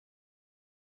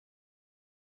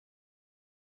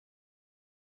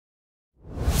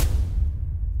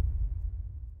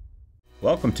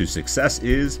Welcome to Success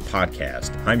Is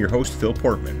Podcast. I'm your host, Phil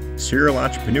Portman, serial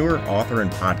entrepreneur, author,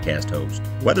 and podcast host.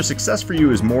 Whether success for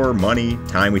you is more money,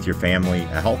 time with your family,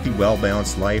 a healthy,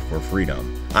 well-balanced life, or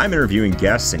freedom, I'm interviewing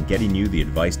guests and getting you the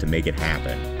advice to make it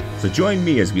happen. So join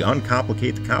me as we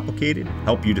uncomplicate the complicated,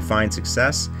 help you define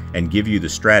success, and give you the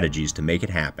strategies to make it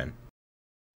happen.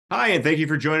 Hi, and thank you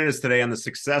for joining us today on the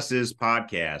Success Is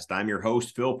Podcast. I'm your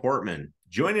host, Phil Portman.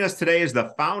 Joining us today is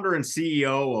the founder and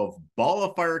CEO of Ball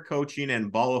of Fire Coaching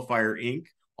and Ball of Fire Inc.,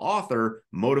 author,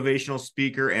 motivational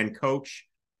speaker, and coach,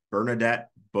 Bernadette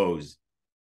Boas.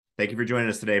 Thank you for joining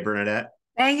us today, Bernadette.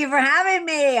 Thank you for having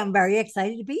me. I'm very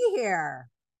excited to be here.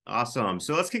 Awesome.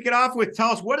 So let's kick it off with,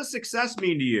 tell us, what does success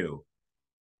mean to you?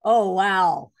 Oh,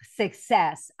 wow.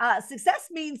 Success. Success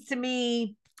means to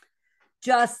me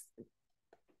just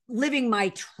living my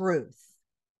truth.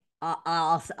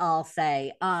 I'll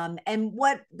say. And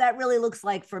what that really looks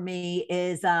like for me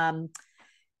is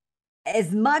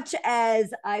as much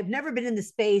as I've never been in the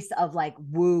space of like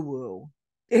woo-woo,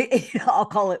 I'll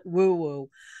call it woo-woo.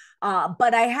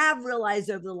 But I have realized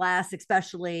over the last,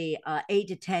 especially 8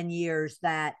 to 10 years,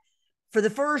 that for the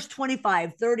first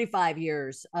 25, 35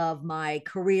 years of my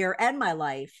career and my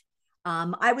life,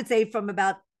 I would say from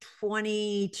about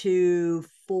 20 to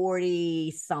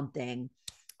 40 something,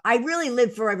 I really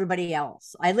lived for everybody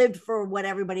else. I lived for what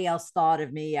everybody else thought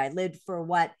of me. I lived for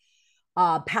what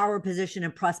power, position,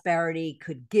 and prosperity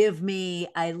could give me.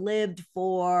 I lived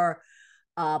for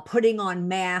putting on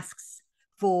masks,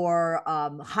 for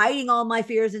hiding all my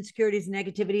fears, insecurities, and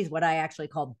negativities, what I actually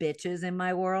call bitches in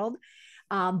my world.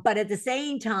 But at the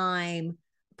same time,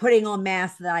 putting on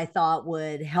masks that I thought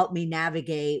would help me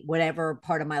navigate whatever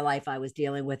part of my life I was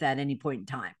dealing with at any point in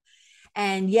time.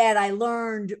 And yet I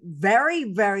learned very,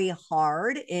 very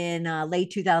hard in late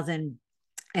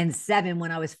 2007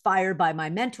 when I was fired by my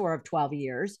mentor of 12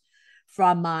 years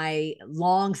from my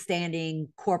long-standing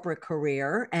corporate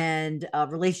career and a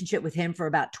relationship with him for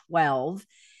about 12.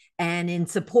 And in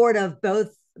support of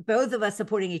both of us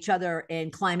supporting each other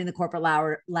in climbing the corporate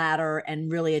ladder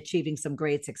and really achieving some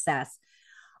great success,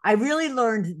 I really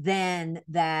learned then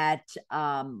that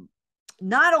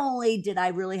not only did I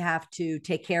really have to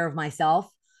take care of myself,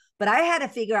 but I had to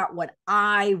figure out what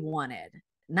I wanted,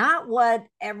 not what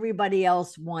everybody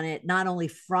else wanted, not only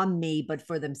from me, but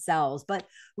for themselves. But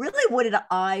really, what did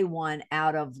I want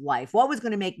out of life? What was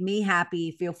going to make me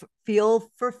happy, feel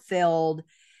fulfilled,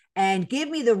 and give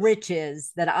me the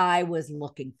riches that I was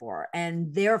looking for?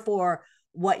 And therefore,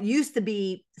 what used to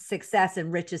be success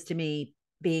and riches to me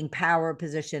being power,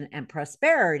 position, and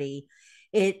prosperity,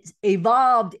 it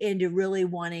evolved into really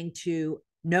wanting to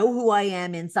know who I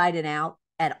am inside and out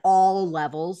at all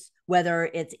levels, whether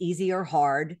it's easy or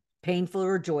hard, painful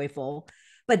or joyful,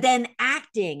 but then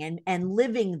acting and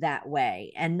living that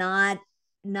way and not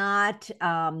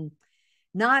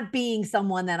being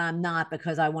someone that I'm not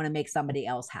because I want to make somebody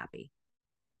else happy.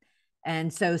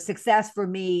 And so success for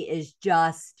me is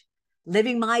just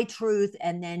living my truth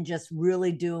and then just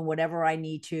really doing whatever I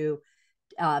need to,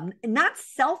 not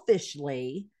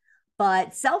selfishly,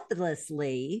 but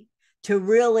selflessly, to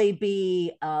really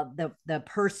be the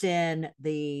person,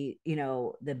 the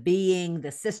being,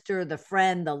 the sister, the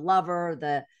friend, the lover,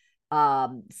 the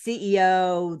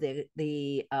CEO,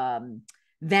 the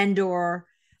vendor,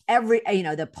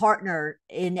 the partner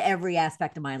in every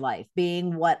aspect of my life,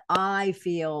 being what I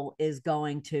feel is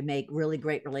going to make really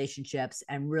great relationships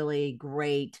and really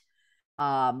great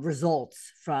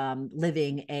results from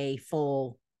living a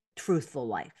full, truthful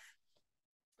life.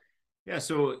 Yeah,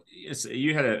 so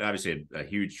you had obviously a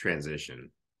huge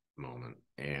transition moment,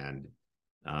 and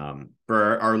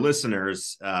for our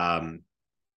listeners,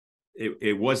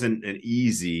 it wasn't an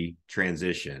easy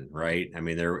transition, right? I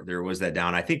mean, there was that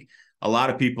down. I think a lot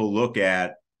of people look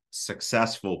at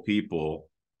successful people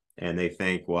and they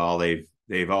think, well,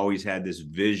 they've always had this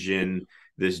vision,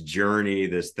 this journey,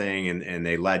 this thing, and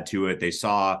they led to it. They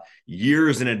saw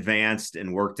years in advance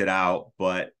and worked it out.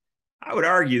 But I would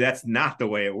argue that's not the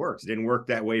way it works. It didn't work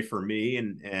that way for me.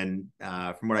 And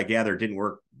from what I gather, it didn't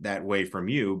work that way from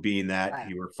you, being that right.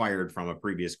 You were fired from a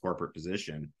previous corporate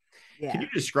position. Yeah. Can you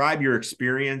describe your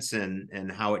experience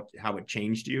and how it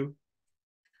changed you?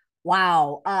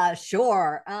 Wow.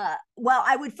 Sure. Well,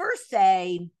 I would first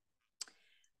say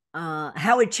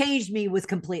how it changed me was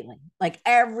completely, like,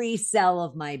 every cell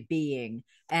of my being.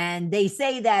 And they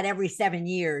say that every 7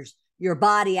 years, your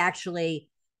body actually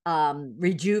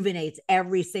rejuvenates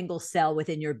every single cell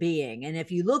within your being. And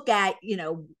if you look at,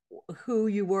 who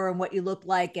you were and what you looked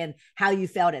like and how you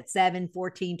felt at 7,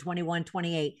 14, 21,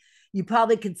 28, you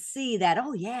probably could see that,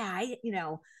 oh yeah,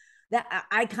 that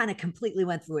I kind of completely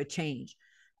went through a change.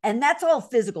 and that's all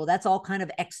physical. That's all kind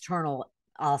of external,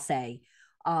 I'll say.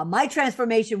 My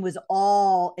transformation was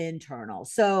all internal.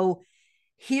 So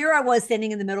here I was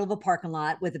standing in the middle of a parking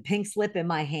lot with a pink slip in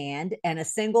my hand and a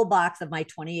single box of my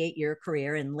 28-year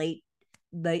career in late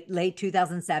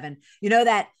 2007. You know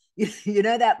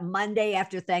that Monday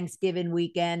after Thanksgiving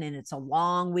weekend, and it's a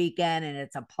long weekend and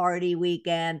it's a party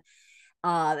weekend.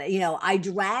 I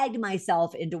dragged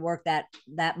myself into work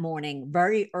that morning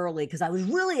very early because I was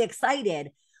really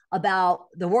excited about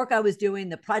the work I was doing,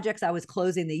 the projects I was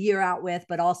closing the year out with,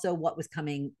 but also what was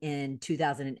coming in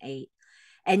 2008.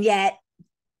 And yet,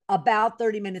 about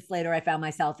 30 minutes later, I found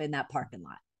myself in that parking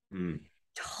lot,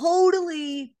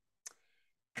 totally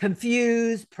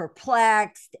confused,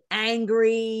 perplexed,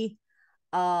 angry,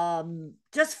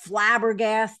 just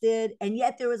flabbergasted. And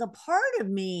yet there was a part of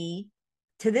me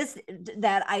to this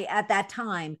that I at that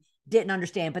time didn't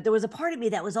understand, but there was a part of me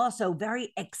that was also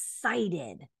very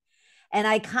excited, and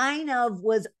I kind of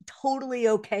was totally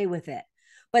okay with it.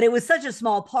 But it was such a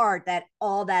small part that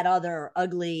all that other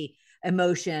ugly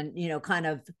emotion, kind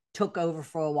of took over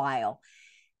for a while.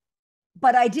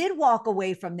 But I did walk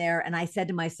away from there and I said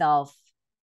to myself,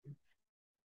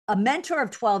 a mentor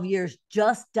of 12 years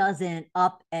just doesn't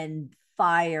up and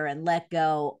fire and let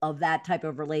go of that type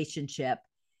of relationship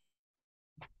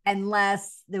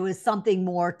unless there was something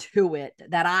more to it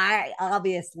that I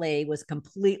obviously was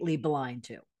completely blind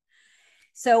to.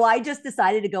 So I just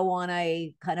decided to go on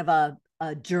a kind of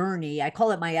a journey. I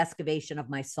call it my excavation of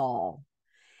my soul.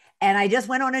 And I just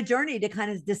went on a journey to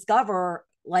kind of discover,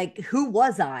 like, who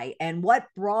was I and what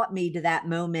brought me to that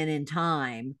moment in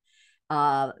time,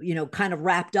 kind of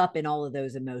wrapped up in all of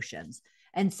those emotions.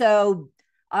 And so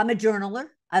I'm a journaler.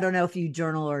 I don't know if you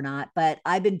journal or not, but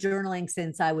I've been journaling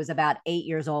since I was about 8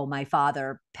 years old. My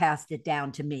father passed it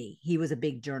down to me. He was a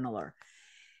big journaler.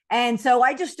 And so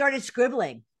I just started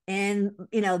scribbling in,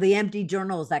 the empty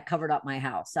journals that covered up my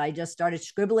house. I just started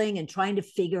scribbling and trying to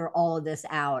figure all of this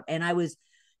out. And I was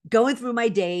going through my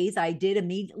days. I did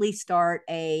immediately start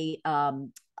a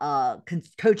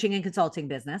coaching and consulting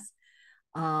business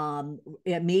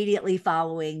immediately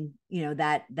following,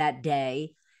 that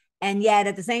day. And yet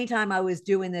at the same time, I was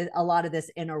doing a lot of this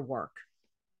inner work.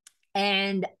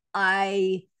 And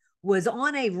I was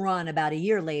on a run about a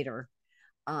year later.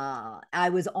 I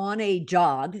was on a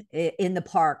jog in the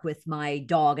park with my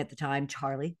dog at the time,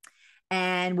 Charlie.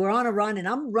 And we're on a run and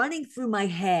I'm running through my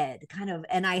head kind of,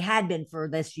 and I had been for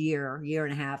this year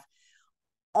and a half,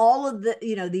 all of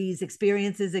the, these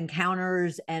experiences,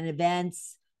 encounters, and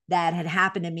events that had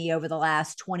happened to me over the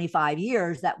last 25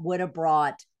 years that would have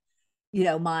brought,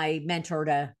 my mentor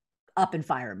to up and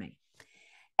fire me.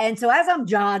 And so as I'm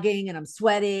jogging and I'm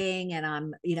sweating and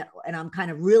I'm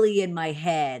kind of really in my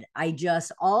head, I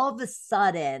just all of a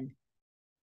sudden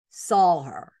saw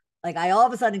her. Like I all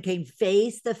of a sudden came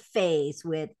face to face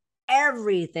with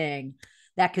everything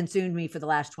that consumed me for the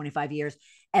last 25 years.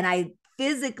 And I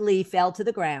physically fell to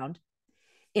the ground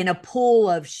in a pool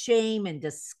of shame and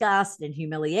disgust and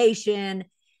humiliation,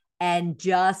 and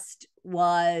just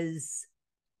was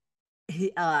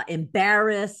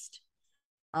embarrassed,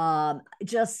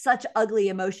 just such ugly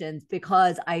emotions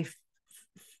because I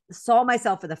saw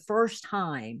myself for the first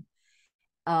time,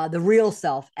 the real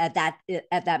self at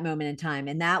that moment in time.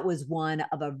 And that was one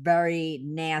of a very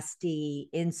nasty,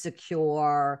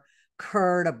 insecure,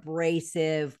 curt,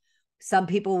 abrasive. Some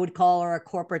people would call her a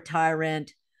corporate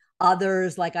tyrant.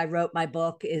 Others, like I wrote my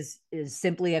book, is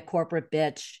simply a corporate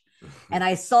bitch. And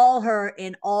I saw her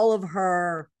in all of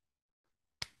her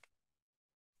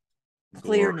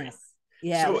clearness.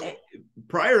 Yeah. So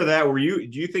prior to that, do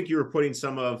you think you were putting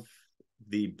some of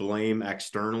the blame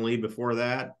externally before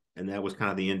that? And that was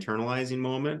kind of the internalizing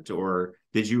moment? Or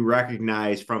did you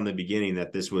recognize from the beginning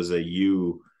that this was a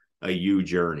you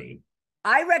journey?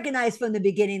 I recognized from the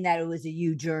beginning that it was a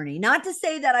you journey. Not to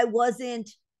say that I wasn't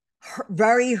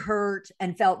very hurt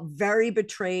and felt very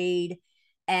betrayed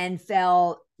and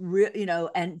felt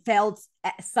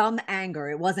some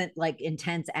anger. It wasn't like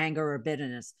intense anger or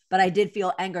bitterness, but I did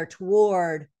feel anger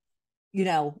toward,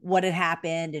 what had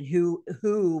happened and who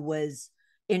was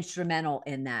instrumental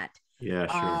in that. Yeah,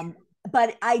 sure.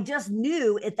 But I just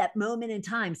knew at that moment in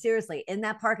time, seriously, in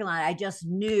that parking lot, I just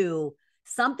knew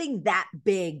something that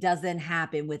big doesn't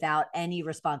happen without any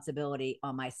responsibility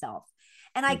on myself.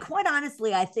 And I quite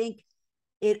honestly, I think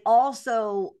it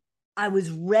also, I was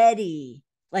ready.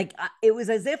 Like it was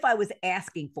as if I was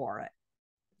asking for it,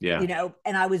 Yeah.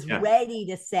 And I was ready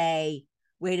to say,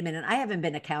 wait a minute, I haven't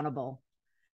been accountable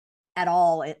at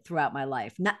all throughout my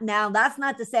life. Now, that's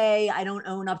not to say I don't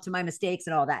own up to my mistakes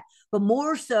and all that, but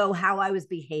more so how I was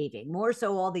behaving, more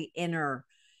so all the inner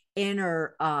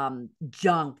inner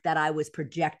junk that I was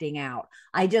projecting out.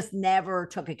 I just never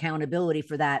took accountability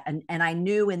for that. And I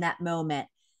knew in that moment,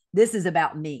 this is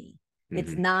about me.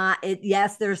 It's not it.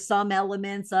 Yes, there's some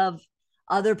elements of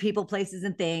other people, places,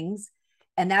 and things.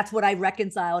 And that's what I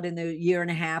reconciled in the year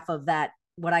and a half of that,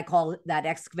 what I call that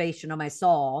excavation of my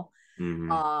soul.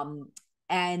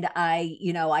 And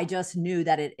I just knew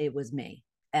that it was me.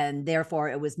 And therefore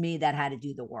it was me that had to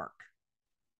do the work.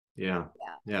 Yeah.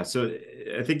 So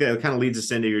I think that kind of leads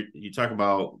us into you talk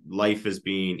about life as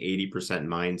being 80%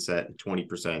 mindset and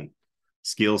 20%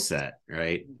 skill set,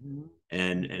 right?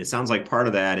 And it sounds like part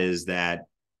of that is that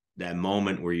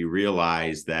moment where you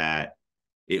realize that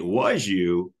it was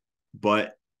you,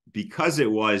 but because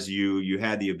it was you, you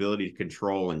had the ability to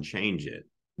control and change it.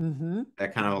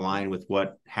 That kind of aligned with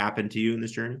what happened to you in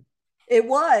this journey? It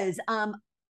was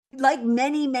like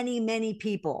many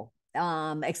people,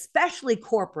 especially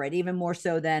corporate, even more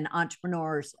so than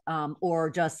entrepreneurs, or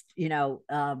just,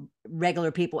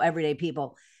 regular people, everyday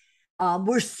people.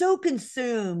 We're so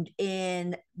consumed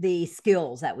in the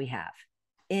skills that we have,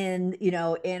 in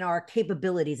our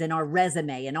capabilities, in our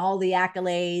resume, and all the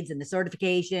accolades and the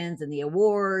certifications and the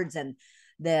awards and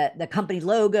the company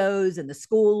logos and the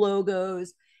school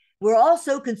logos. We're all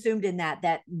so consumed in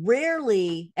that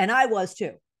rarely, and I was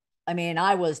too.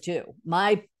 I was too.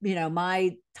 My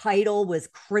title was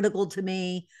critical to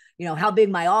me. How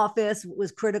big my office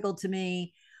was critical to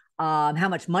me. How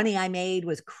much money I made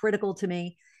was critical to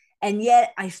me. And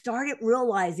yet I started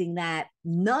realizing that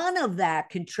none of that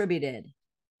contributed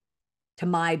to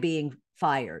my being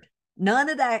fired. None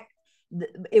of that.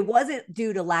 It wasn't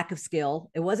due to lack of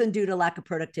skill. It wasn't due to lack of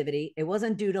productivity. It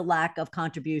wasn't due to lack of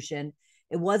contribution.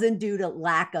 It wasn't due to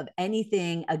lack of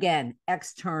anything, again,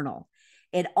 external.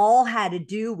 It all had to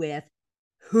do with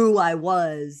who I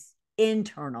was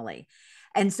internally.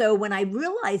 And so when I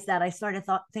realized that, I started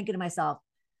thinking to myself,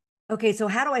 okay, so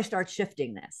how do I start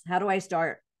shifting this? How do I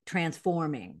start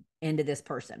transforming into this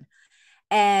person?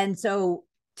 And so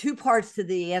two parts to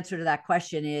the answer to that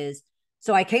question is,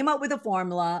 so I came up with a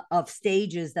formula of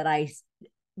stages that I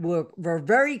were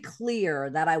very clear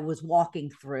that I was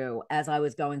walking through as I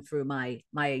was going through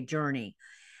my journey.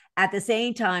 At the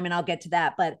same time, and I'll get to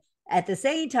that, but at the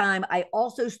same time, I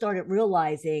also started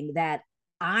realizing that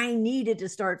I needed to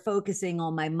start focusing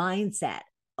on my mindset,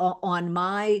 on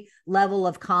my level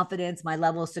of confidence, my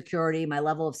level of security, my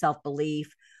level of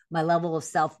self-belief, my level of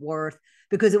self-worth,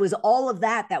 because it was all of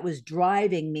that that was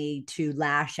driving me to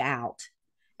lash out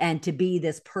and to be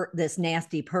this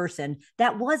nasty person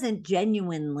that wasn't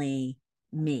genuinely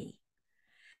me.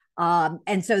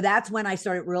 And so that's when I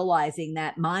started realizing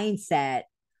that mindset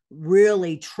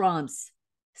really trumps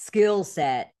skill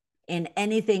set in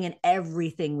anything and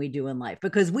everything we do in life,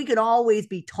 because we could always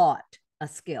be taught a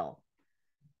skill,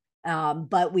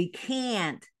 but we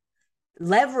can't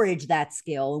leverage that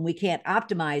skill and we can't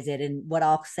optimize it, and what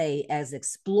I'll say as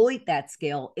exploit that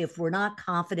skill, if we're not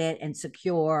confident and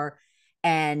secure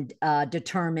and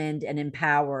determined and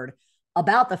empowered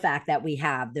about the fact that we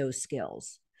have those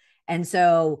skills. And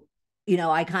so,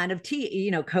 I kind of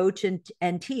coach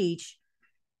and teach,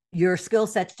 your skill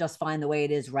set's just fine the way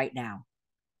it is right now.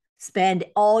 Spend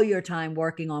all your time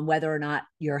working on whether or not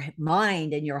your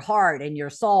mind and your heart and your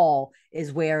soul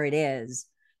is where it is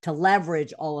to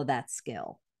leverage all of that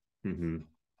skill.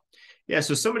 Yeah.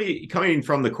 So somebody coming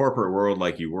from the corporate world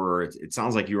like you were, it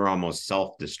sounds like you were almost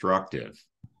self-destructive.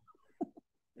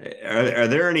 Are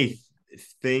there any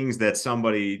things that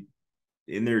somebody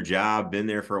in their job, been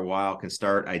there for a while, can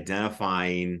start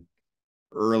identifying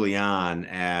early on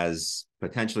as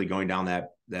potentially going down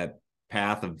that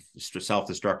path of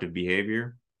self-destructive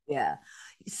behavior? Yeah,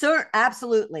 sir,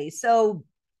 absolutely. So,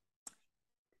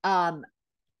 in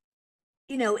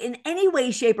any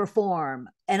way, shape, or form,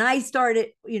 and I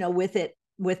started,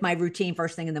 with my routine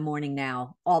first thing in the morning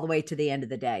now, all the way to the end of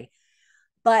the day.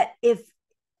 But if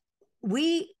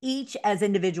we each as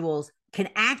individuals can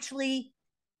actually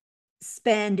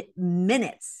spend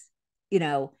minutes,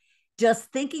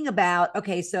 just thinking about,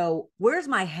 okay, so where's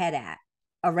my head at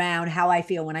around how I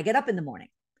feel when I get up in the morning?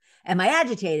 Am I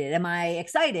agitated? Am I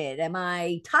excited? Am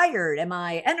I tired? Am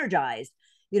I energized?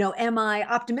 Am I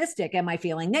optimistic? Am I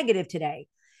feeling negative today?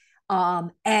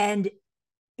 And,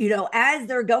 as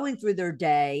they're going through their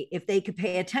day, if they could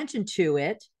pay attention to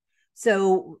it.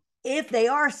 So if they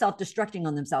are self-destructing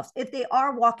on themselves, if they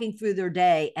are walking through their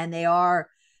day and they're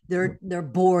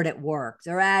bored at work,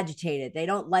 they're agitated, they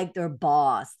don't like their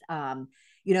boss, they're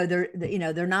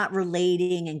not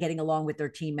relating and getting along with their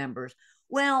team members.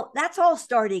 Well, that's all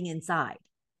starting inside.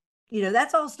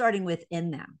 That's all starting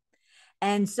within them.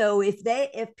 And so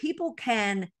if people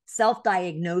can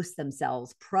self-diagnose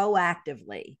themselves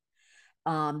proactively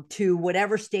to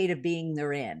whatever state of being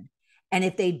they're in. And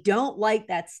if they don't like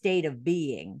that state of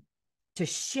being, to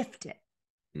shift it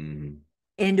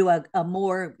into a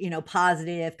more,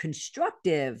 positive,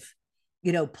 constructive,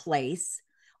 place.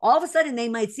 All of a sudden they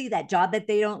might see that job that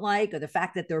they don't like, or the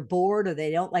fact that they're bored, or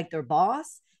they don't like their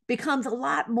boss, becomes a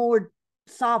lot more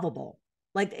solvable.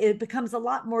 Like it becomes a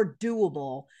lot more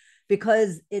doable,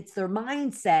 because it's their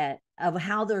mindset of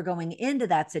how they're going into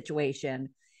that situation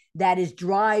that is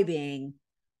driving,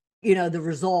 the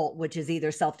result, which is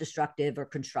either self-destructive or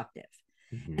constructive.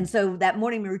 And so that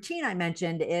morning routine I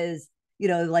mentioned is,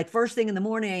 like first thing in the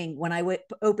morning when I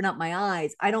open up my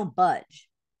eyes, I don't budge.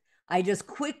 I just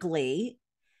quickly,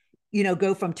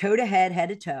 go from toe to head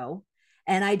to toe.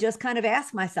 And I just kind of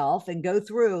ask myself and go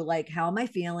through, like, how am I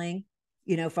feeling,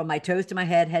 from my toes to my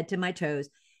head to my toes,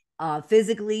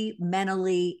 physically,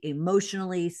 mentally,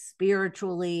 emotionally,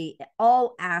 spiritually,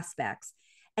 all aspects.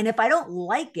 And if I don't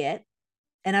like it,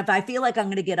 and if I feel like I'm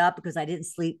going to get up because I didn't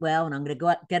sleep well, and I'm going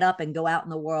to get up and go out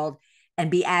in the world and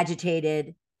be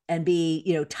agitated and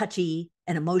be, touchy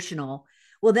and emotional,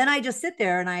 well, then I just sit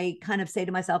there and I kind of say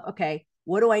to myself, okay,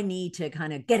 what do I need to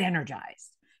kind of get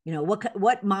energized?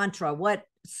 What mantra, what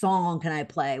song can I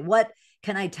play? What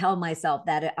can I tell myself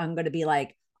that I'm going to be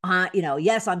like,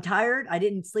 yes, I'm tired. I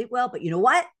didn't sleep well, but you know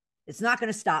what? It's not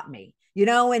going to stop me,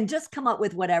 and just come up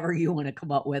with whatever you want to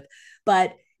come up with.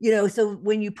 But, so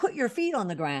when you put your feet on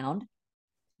the ground,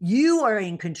 you are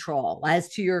in control. As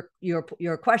to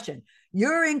your question,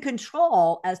 you're in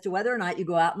control as to whether or not you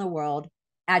go out in the world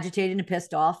agitated and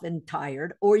pissed off and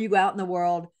tired, or you go out in the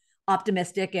world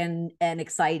optimistic and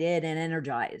excited and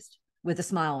energized with a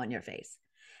smile on your face.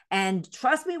 And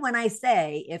trust me when I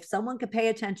say, if someone could pay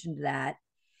attention to that,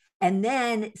 and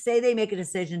then say they make a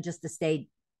decision just to stay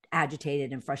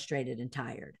agitated and frustrated and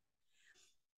tired,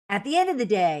 at the end of the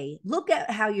day, look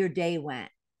at how your day went.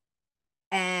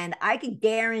 And I can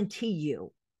guarantee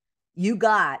you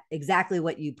got exactly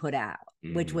what you put out,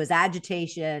 which was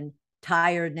agitation,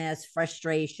 tiredness,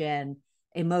 frustration,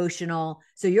 emotional.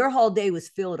 So your whole day was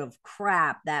filled of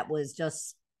crap that was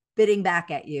just spitting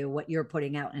back at you what you're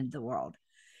putting out into the world.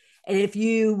 And if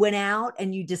you went out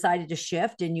and you decided to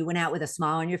shift, and you went out with a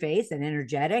smile on your face and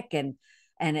energetic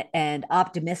and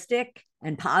optimistic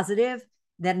and positive,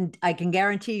 then I can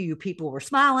guarantee you people were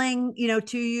smiling,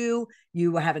 to you.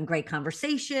 You were having great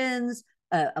conversations.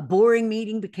 A boring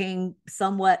meeting became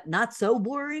somewhat not so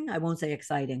boring. I won't say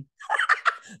exciting,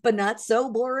 but not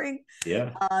so boring.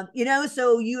 Yeah.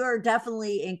 So you are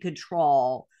definitely in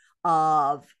control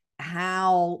of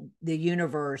how the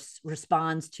universe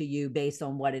responds to you based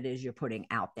on what it is you're putting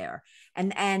out there.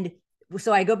 And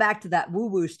so I go back to that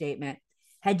woo-woo statement.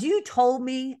 Had you told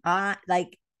me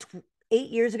like 8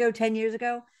 years ago, 10 years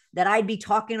ago, that I'd be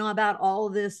talking about all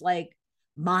of this like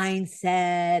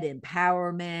mindset,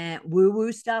 empowerment,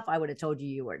 woo-woo stuff, I would have told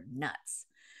you were nuts.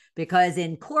 Because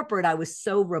in corporate, I was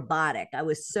so robotic. I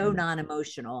was so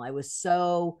non-emotional. I was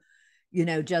so,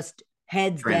 just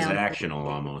heads down. Transactional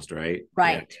almost, right?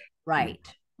 Right,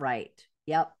 yeah. Right.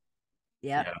 Yep.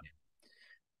 Yeah.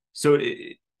 So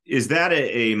is that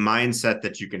a mindset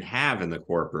that you can have in the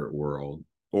corporate world,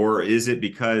 or is it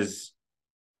because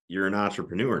you're an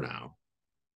entrepreneur now?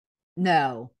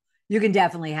 No, you can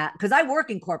definitely have, because I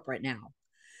work in corporate now.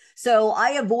 So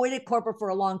I avoided corporate for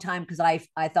a long time because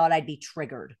I thought I'd be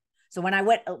triggered. So when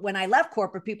I left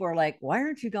corporate, people were like, why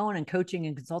aren't you going and coaching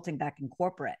and consulting back in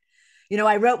corporate?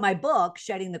 I wrote my book,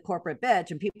 Shedding the Corporate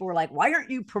Bitch, and people were like, why aren't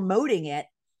you promoting it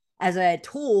as a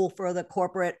tool for the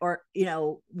corporate or,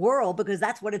 world? Because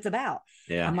that's what it's about.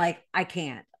 Yeah. I'm like, I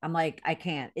can't. I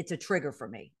can't. It's a trigger for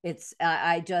me. It's,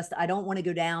 I don't want to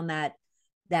go down that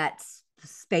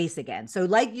space again. So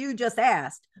like you just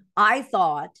asked, I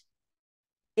thought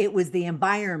it was the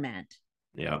environment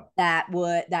that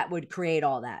would create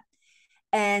all that.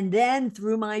 And then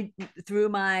through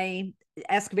my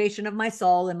excavation of my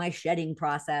soul and my shedding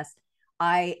process,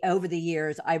 over the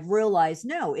years, I've realized,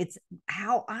 no, it's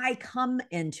how I come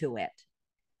into it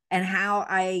and how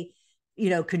I,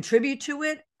 contribute to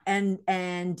it,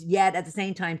 and yet at the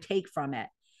same time take from it.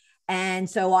 And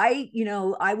so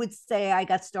I would say I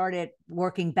got started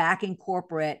working back in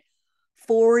corporate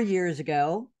 4 years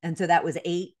ago. And so that was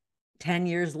 8-10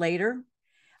 years later,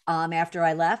 after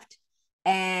I left.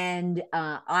 And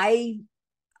I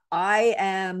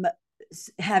am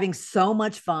having so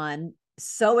much fun,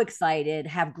 so excited,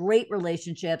 have great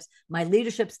relationships. My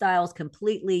leadership style is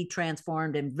completely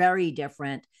transformed and very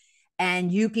different.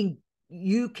 And you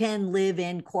can live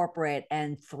in corporate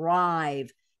and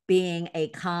thrive being a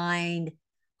kind,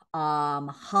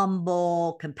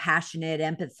 humble, compassionate,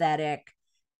 empathetic,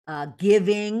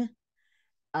 giving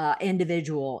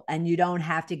individual, and you don't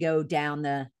have to go down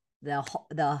the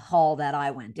hall that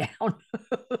I went down.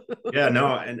 Yeah,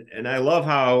 no, and I love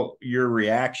how your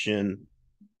reaction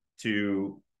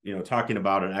to, talking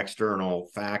about an external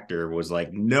factor was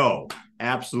like, no,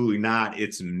 absolutely not.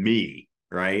 It's me,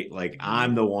 right? Like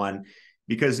I'm the one,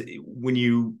 because when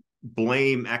you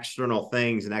blame external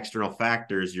things and external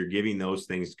factors, you're giving those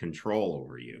things control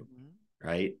over you,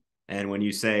 right? And when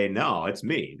you say, no, it's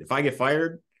me. If I get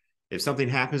fired, if something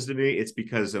happens to me, it's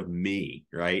because of me,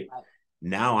 right? Right.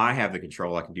 Now I have the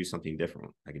control. I can do something different.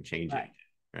 I can change Right.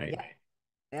 it, right? Yep.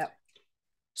 Yep.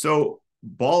 So,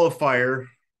 ball of fire,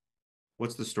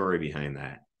 what's the story behind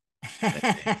that?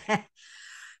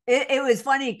 It was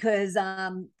funny because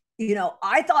I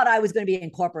thought I was going to be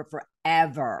in corporate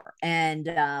forever. And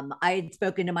I had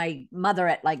spoken to my mother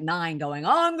at like 9 going,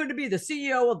 oh, I'm going to be the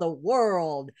CEO of the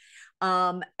world.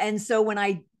 And so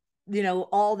when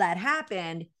all that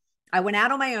happened, I went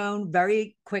out on my own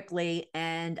very quickly,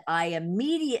 and I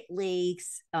immediately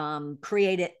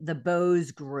created the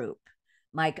Boas Group,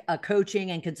 like a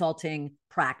coaching and consulting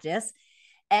practice.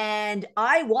 And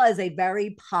I was a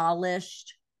very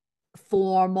polished,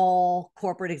 formal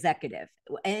corporate executive.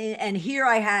 And here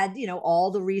I had,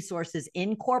 all the resources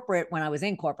in corporate. When I was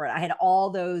in corporate, I had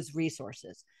all those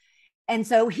resources. And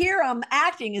so here I'm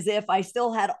acting as if I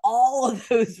still had all of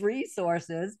those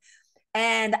resources.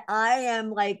 And I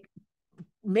am like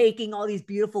making all these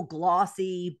beautiful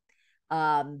glossy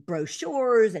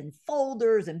brochures and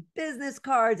folders and business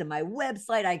cards and my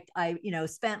website. I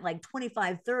spent like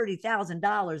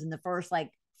 $25,000-$30,000 in the first like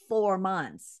 4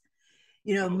 months,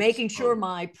 making sure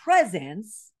my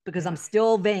presence, because I'm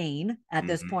still vain at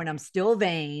this point, I'm still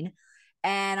vain.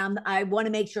 And I want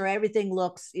to make sure everything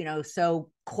looks,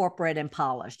 so corporate and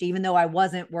polished, even though I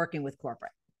wasn't working with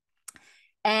corporate.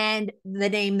 And the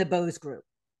name, the Boas Group.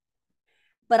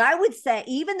 But I would say,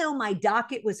 even though my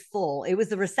docket was full, it was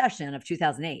the recession of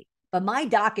 2008, but my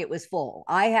docket was full.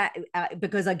 I had,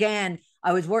 because again,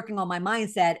 I was working on my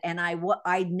mindset, and I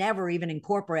never even in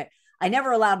corporate, I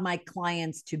never allowed my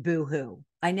clients to boo-hoo.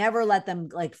 I never let them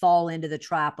like fall into the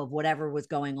trap of whatever was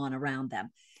going on around them.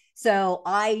 So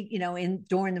I,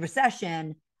 during the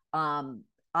recession,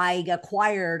 I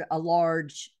acquired a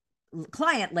large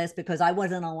client list because I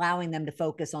wasn't allowing them to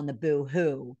focus on the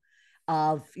boo-hoo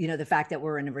of, the fact that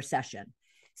we're in a recession.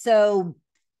 So,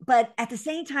 but at the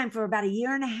same time, for about a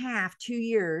year and a half, 2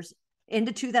 years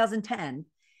into 2010,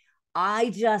 I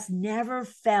just never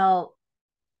felt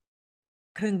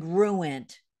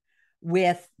congruent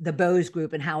with the Boas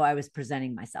Group and how I was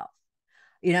presenting myself.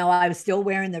 I was still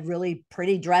wearing the really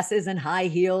pretty dresses and high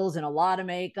heels and a lot of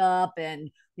makeup and,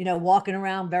 walking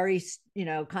around very,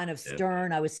 kind of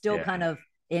stern. I was still kind of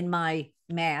in my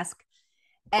mask.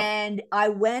 And I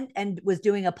went and was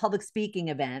doing a public speaking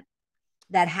event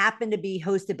that happened to be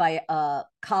hosted by a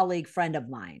colleague friend of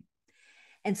mine.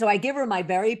 And so I give her my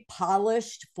very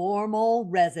polished, formal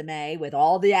resume with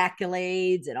all the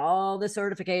accolades and all the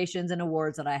certifications and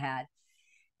awards that I had.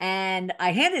 And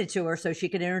I handed it to her so she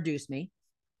could introduce me.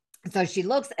 So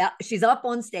she's up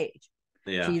on stage.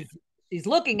 Yeah. She's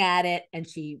looking at it, and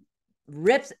she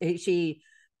kind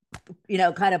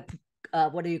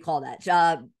of, what do you call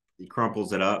that? He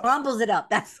crumples it up. Crumbles it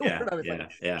up. That's the word I was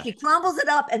like. Yeah. She crumbles it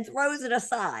up and throws it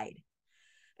aside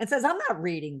and says, I'm not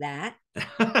reading that.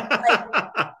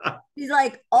 She's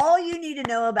like, all you need to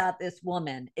know about this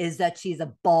woman is that she's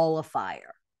a ball of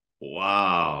fire.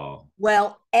 Wow.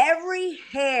 Well, every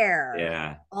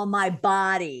hair on my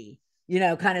body,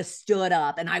 kind of stood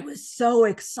up, and I was so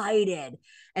excited.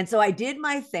 And so I did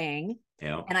my thing,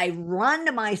 and I run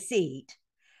to my seat,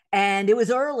 and it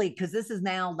was early because this is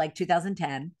now like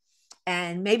 2010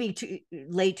 and maybe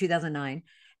late 2009.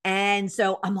 And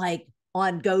so I'm like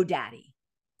on GoDaddy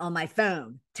on my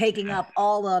phone, taking up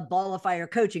all the Ball of Fire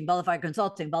coaching, Ball of Fire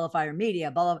consulting, Ball of Fire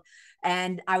media,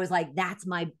 and I was like, that's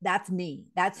me.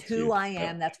 That's who I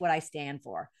am. That's what I stand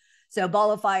for. So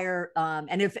Ball of Fire.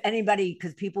 And if anybody,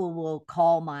 because people will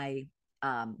call my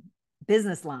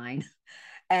business line,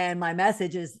 and my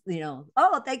message is,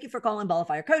 oh, thank you for calling Ball of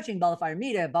Fire coaching, Ball of Fire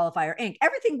media, Ball of Fire Inc.,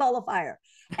 everything Ball of Fire.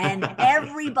 And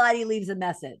everybody leaves a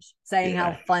message saying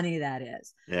how funny that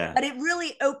is. Yeah. But it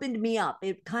really opened me up.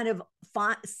 It kind of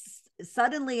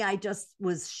suddenly I just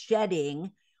was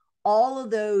shedding all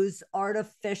of those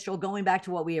artificial, going back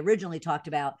to what we originally talked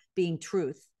about being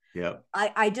truth. Yeah.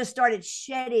 I just started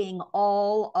shedding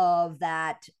all of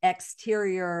that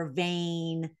exterior,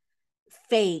 vain,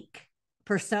 fake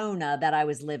persona that I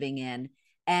was living in,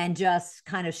 and just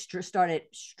kind of started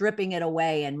stripping it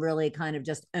away and really kind of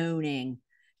just owning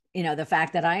the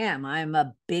fact that I'm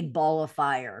a big ball of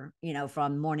fire,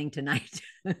 from morning to night.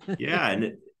 Yeah.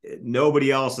 And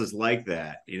nobody else is like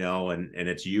that, and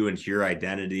it's you and your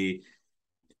identity.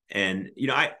 And,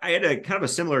 I had a kind of a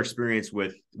similar experience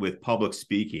with public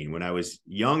speaking. When I was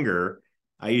younger,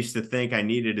 I used to think I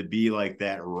needed to be like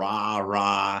that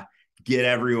rah, get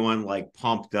everyone like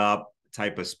pumped up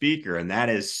type of speaker. And that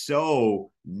is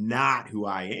so not who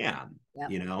I am,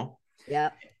 Yep. you know?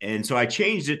 Yep. And so I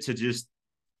changed it to just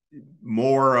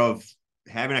more of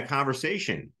having a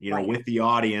conversation, Right. with the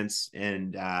audience.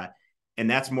 And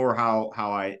that's more how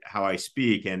I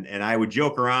speak. And I would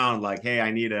joke around like, hey,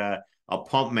 I need a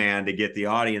pump man to get the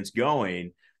audience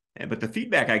going. But the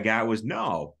feedback I got was,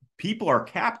 no, people are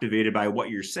captivated by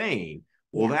what you're saying.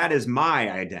 Well, Yeah. that is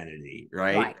my identity,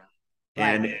 right? Right.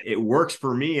 And Right. it works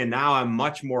for me. And now I'm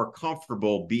much more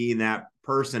comfortable being that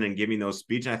person and giving those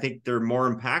speeches. I think they're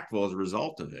more impactful as a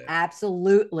result of it.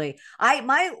 Absolutely.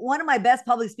 One of my best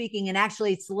public speaking, and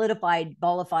actually solidified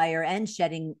Ball of Fire and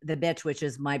Shedding the Bitch, which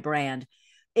is my brand,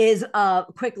 is a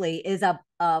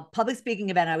public speaking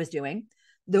event I was doing.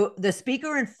 The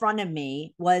speaker in front of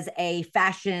me was a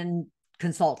fashion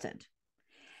consultant.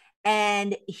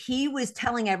 And he was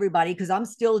telling everybody, because I'm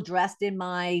still dressed in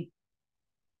my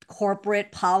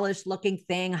corporate polished looking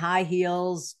thing, high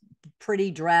heels, pretty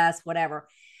dress, whatever.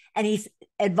 And he's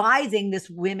advising this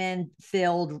women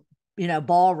filled,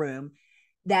 ballroom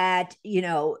that,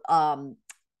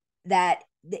 that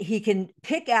he can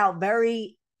pick out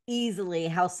very easily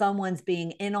how someone's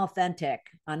being unauthentic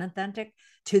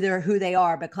to who they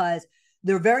are, because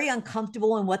they're very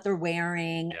uncomfortable in what they're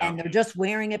wearing, and they're just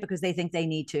wearing it because they think they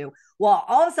need to. Well,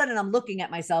 all of a sudden I'm looking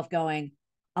at myself going,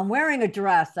 I'm wearing a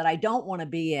dress that I don't want to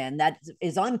be in, that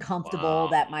is uncomfortable, Wow.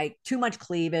 that might too much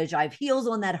cleavage. I have heels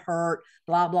on that hurt,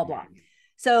 blah, blah, blah.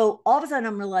 So all of a sudden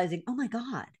I'm realizing, oh my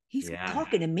God, he's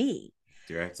talking to me.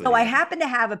 Directly. So I happen to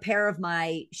have a pair of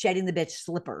my Shedding the Bitch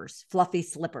slippers, fluffy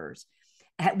slippers,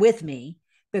 with me,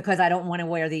 because I don't want to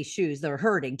wear these shoes. They're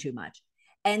hurting too much.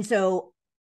 And so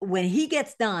when he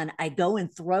gets done, I go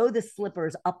and throw the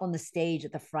slippers up on the stage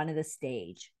at the front of the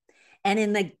stage. And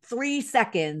in like 3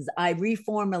 seconds, I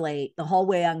reformulate the whole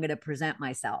way I'm going to present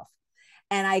myself.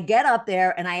 And I get up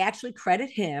there and I actually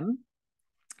credit him.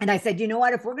 And I said, you know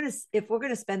what, if we're going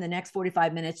to spend the next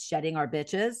 45 minutes shedding our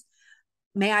bitches,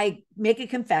 may I make a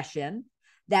confession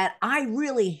that I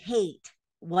really hate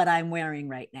what I'm wearing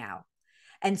right now.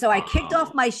 And so I kicked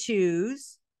off my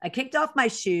shoes. I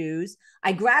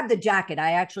grabbed the jacket.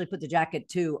 I actually put the jacket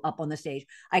too up on the stage.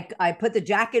 I put the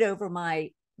jacket over my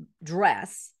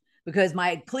dress because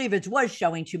my cleavage was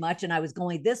showing too much. And I was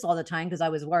going this all the time because I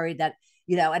was worried that,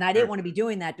 and I didn't want to be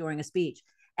doing that during a speech.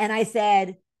 And I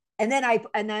said, and then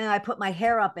I put my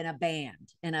hair up in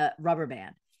a rubber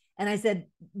band. And I said,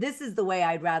 this is the way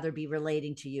I'd rather be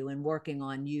relating to you and working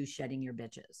on you shedding your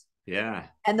bitches. Yeah.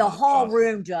 And the whole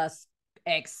room just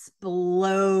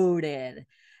exploded.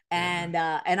 And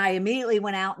I immediately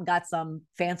went out and got some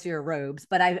fancier robes.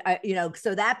 But I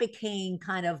so that became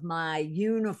kind of my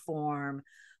uniform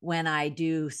when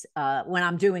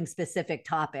I'm doing specific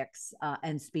topics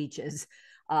and speeches.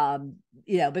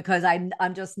 Because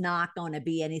I'm just not going to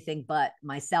be anything but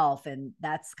myself. And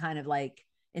that's kind of like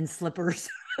in slippers.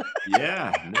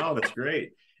 Yeah, no, that's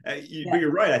great. But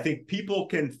you're right. I think people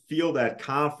can feel that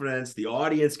confidence. The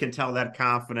audience can tell that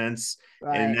confidence.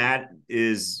 Right. And that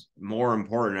is more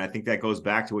important. I think that goes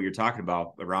back to what you're talking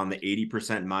about around the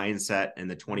 80% mindset and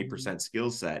the 20%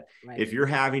 skill set. Right. If you're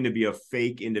having to be a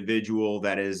fake individual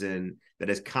that is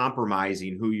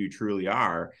compromising who you truly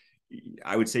are,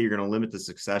 I would say you're going to limit the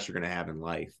success you're going to have in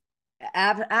life.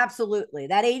 Absolutely.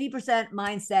 That 80%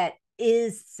 mindset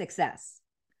is success.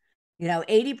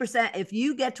 80%, if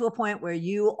you get to a point where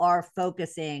you are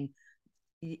focusing,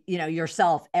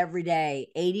 yourself every day,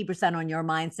 80% on your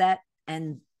mindset,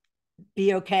 and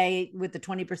be okay with the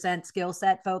 20% skill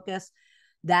set focus,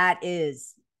 that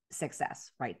is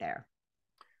success right there.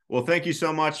 Well, thank you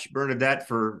so much, Bernadette,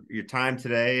 for your time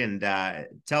today. And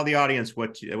tell the audience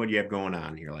what you have going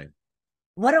on here. Like,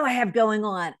 what do I have going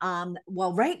on?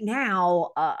 Well, right now,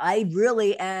 I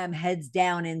really am heads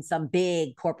down in some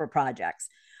big corporate projects.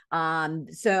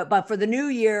 But for the new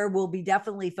year, we'll be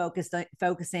definitely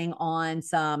focusing on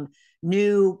some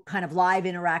new kind of live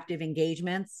interactive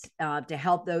engagements to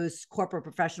help those corporate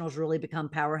professionals really become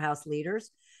powerhouse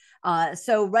leaders.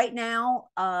 So right now,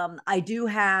 I do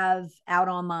have out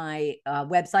on my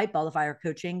website,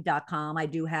 balloffirecoaching.com, I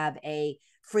do have a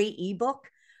free ebook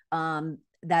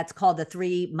that's called The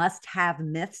 3 Must-Have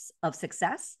Myths of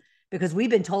Success, because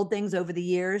we've been told things over the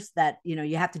years that,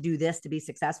 you have to do this to be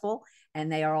successful,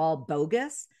 and they are all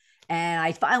bogus. And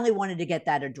I finally wanted to get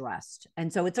that addressed.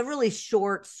 And so it's a really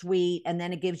short, sweet, and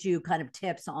then it gives you kind of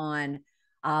tips on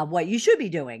what you should be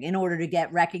doing in order to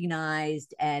get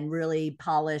recognized and really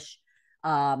polish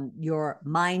your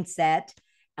mindset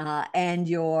and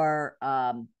your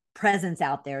presence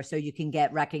out there so you can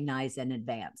get recognized and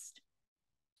advanced.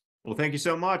 Well, thank you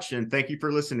so much. And thank you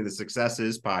for listening to the Success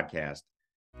Is podcast.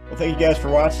 Well, thank you guys for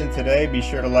watching today. Be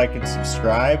sure to like and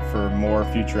subscribe for more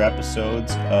future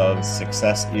episodes of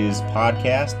Success Is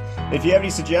podcast. If you have any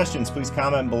suggestions, please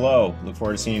comment below. Look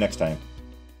forward to seeing you next time.